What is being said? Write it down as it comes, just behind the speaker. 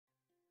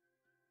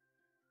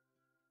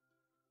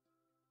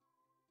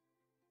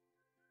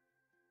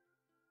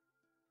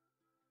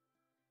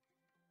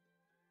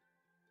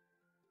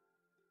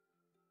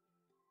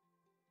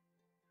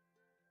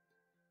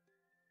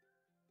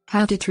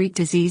How to treat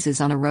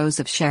diseases on a Rose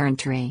of Sharon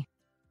tree.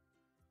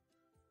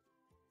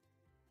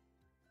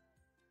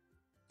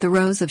 The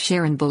Rose of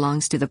Sharon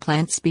belongs to the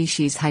plant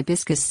species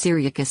Hibiscus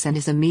syriacus and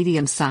is a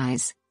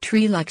medium-size,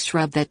 tree-like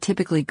shrub that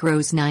typically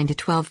grows 9 to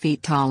 12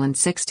 feet tall and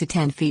 6 to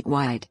 10 feet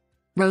wide.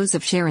 Rose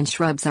of Sharon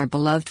shrubs are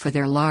beloved for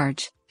their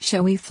large,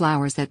 showy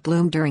flowers that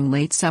bloom during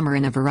late summer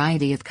in a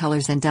variety of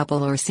colors and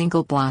double or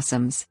single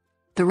blossoms.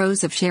 The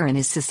Rose of Sharon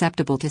is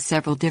susceptible to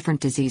several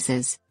different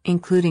diseases,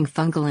 including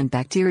fungal and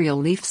bacterial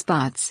leaf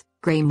spots,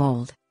 gray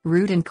mold,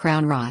 root and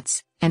crown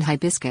rots, and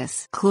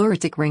hibiscus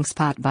chlorotic ring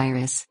spot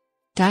virus.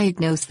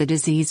 Diagnose the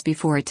disease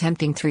before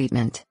attempting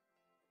treatment.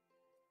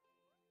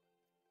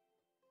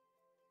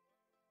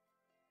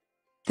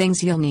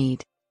 Things you'll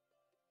need: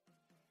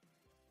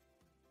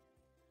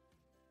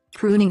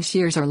 pruning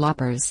shears or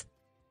loppers,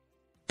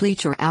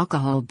 bleach or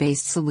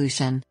alcohol-based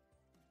solution.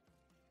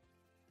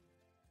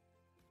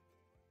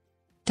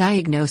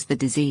 Diagnose the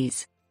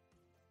disease.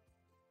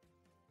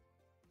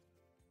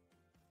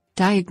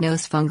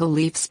 Diagnose fungal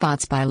leaf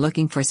spots by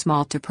looking for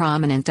small to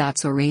prominent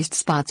dots or raised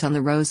spots on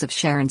the Rose of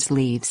Sharon's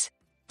leaves.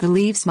 The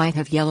leaves might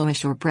have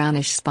yellowish or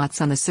brownish spots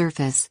on the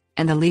surface,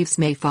 and the leaves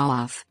may fall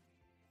off.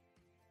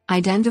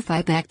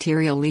 Identify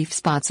bacterial leaf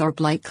spots or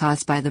blight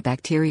caused by the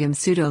bacterium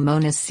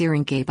Pseudomonas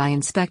syringae by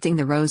inspecting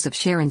the Rose of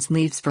Sharon's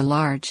leaves for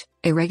large,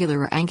 irregular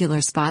or angular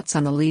spots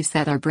on the leaves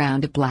that are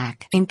brown to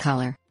black in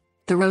color.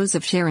 The Rose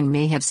of Sharon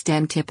may have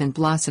stem tip and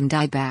blossom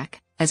dieback,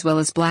 as well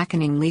as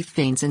blackening leaf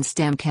veins and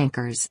stem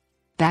cankers.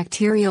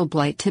 Bacterial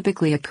blight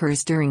typically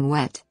occurs during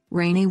wet,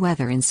 rainy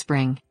weather in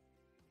spring.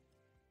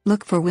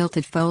 Look for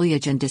wilted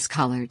foliage and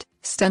discolored,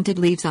 stunted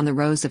leaves on the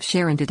Rose of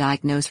Sharon to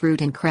diagnose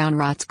root and crown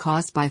rots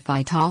caused by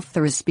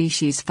Phytophthora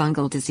species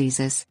fungal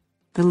diseases.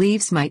 The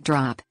leaves might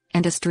drop,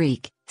 and a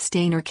streak,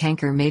 stain or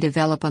canker may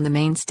develop on the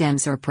main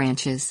stems or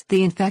branches.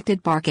 The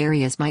infected bark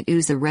areas might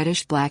ooze a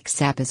reddish-black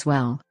sap as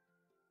well.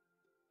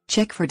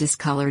 Check for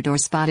discolored or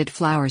spotted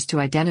flowers to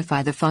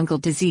identify the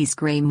fungal disease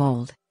gray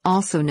mold,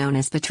 also known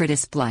as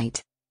botrytis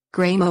blight.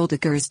 Gray mold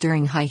occurs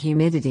during high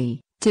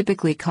humidity,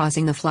 typically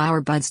causing the flower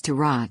buds to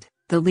rot,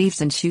 the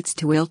leaves and shoots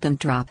to wilt and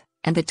drop,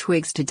 and the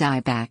twigs to die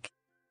back.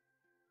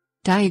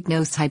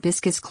 Diagnose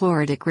hibiscus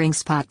chlorotic ring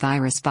spot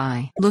virus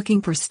by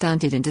looking for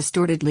stunted and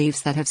distorted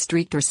leaves that have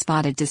streaked or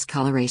spotted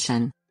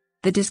discoloration.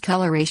 The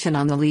discoloration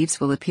on the leaves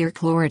will appear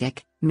chlorotic,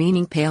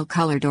 meaning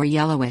pale-colored or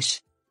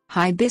yellowish.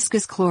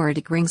 Hibiscus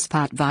chlorotic ring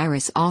spot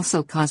virus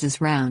also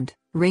causes round,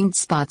 ringed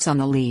spots on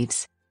the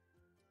leaves.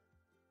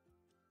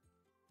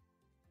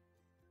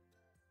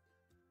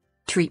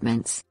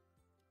 Treatments: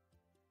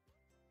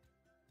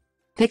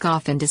 pick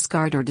off and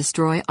discard or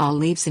destroy all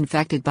leaves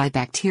infected by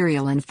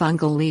bacterial and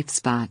fungal leaf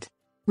spot.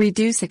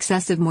 Reduce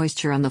excessive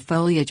moisture on the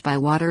foliage by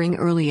watering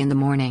early in the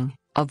morning,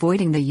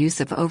 avoiding the use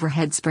of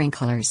overhead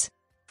sprinklers.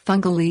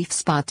 Fungal leaf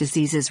spot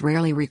diseases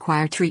rarely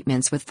require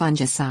treatments with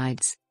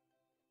fungicides.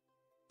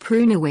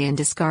 Prune away and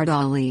discard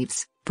all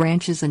leaves,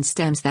 branches and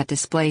stems that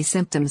display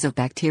symptoms of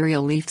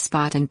bacterial leaf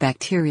spot and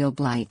bacterial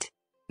blight.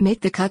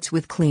 Make the cuts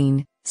with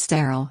clean,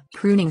 sterile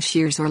pruning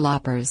shears or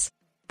loppers.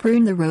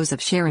 Prune the Rose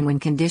of Sharon when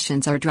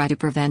conditions are dry to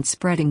prevent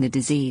spreading the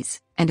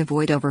disease, and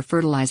avoid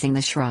over-fertilizing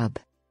the shrub.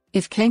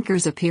 If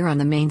cankers appear on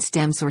the main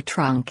stems or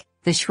trunk,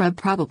 the shrub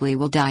probably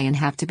will die and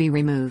have to be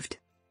removed.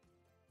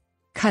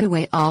 Cut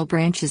away all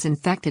branches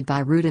infected by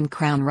root and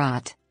crown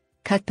rot.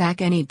 Cut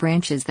back any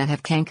branches that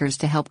have cankers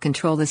to help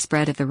control the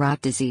spread of the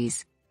rot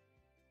disease.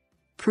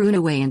 Prune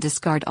away and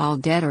discard all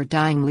dead or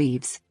dying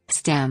leaves,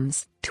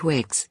 stems,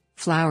 twigs,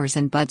 flowers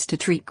and buds to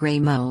treat gray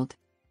mold.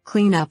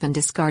 Clean up and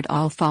discard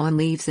all fallen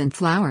leaves and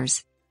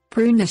flowers.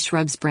 Prune the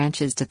shrub's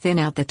branches to thin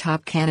out the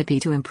top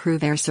canopy to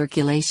improve air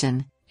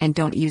circulation, and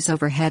don't use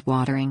overhead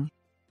watering.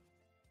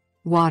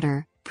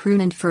 Water,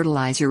 prune and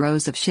fertilize your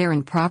Rose of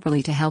Sharon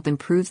properly to help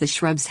improve the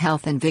shrub's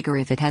health and vigor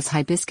if it has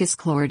hibiscus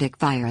chlorotic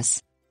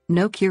virus.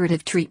 No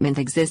curative treatment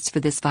exists for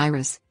this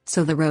virus,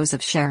 so the Rose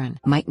of Sharon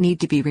might need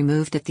to be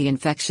removed if the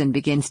infection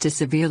begins to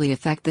severely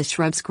affect the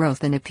shrub's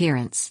growth and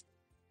appearance.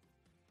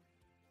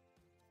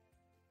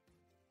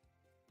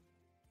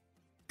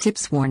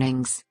 Tips: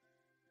 warnings.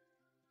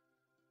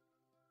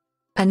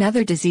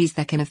 Another disease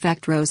that can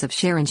affect Rose of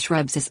Sharon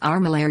shrubs is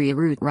armillaria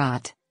root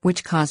rot,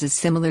 which causes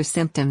similar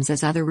symptoms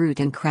as other root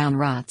and crown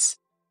rots.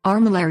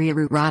 Armillaria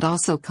root rot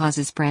also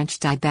causes branch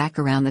dieback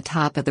around the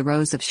top of the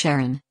Rose of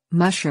Sharon,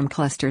 mushroom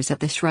clusters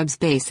at the shrub's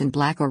base and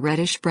black or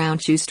reddish-brown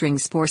shoestring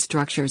spore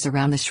structures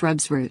around the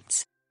shrub's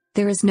roots.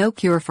 There is no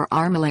cure for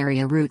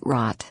armillaria root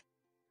rot.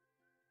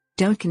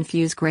 Don't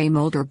confuse gray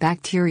mold or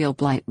bacterial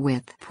blight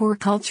with poor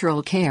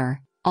cultural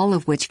care, all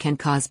of which can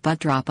cause bud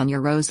drop on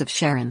your Rose of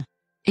Sharon.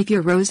 If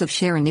your Rose of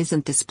Sharon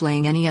isn't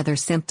displaying any other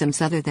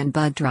symptoms other than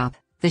bud drop,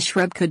 the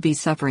shrub could be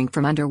suffering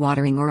from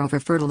underwatering or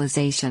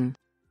overfertilization.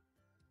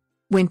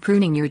 When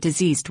pruning your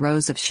diseased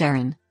Rose of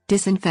Sharon,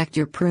 disinfect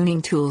your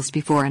pruning tools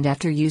before and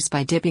after use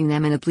by dipping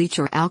them in a bleach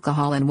or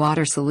alcohol and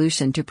water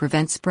solution to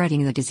prevent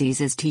spreading the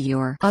diseases to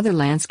your other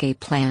landscape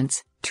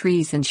plants,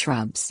 trees and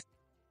shrubs.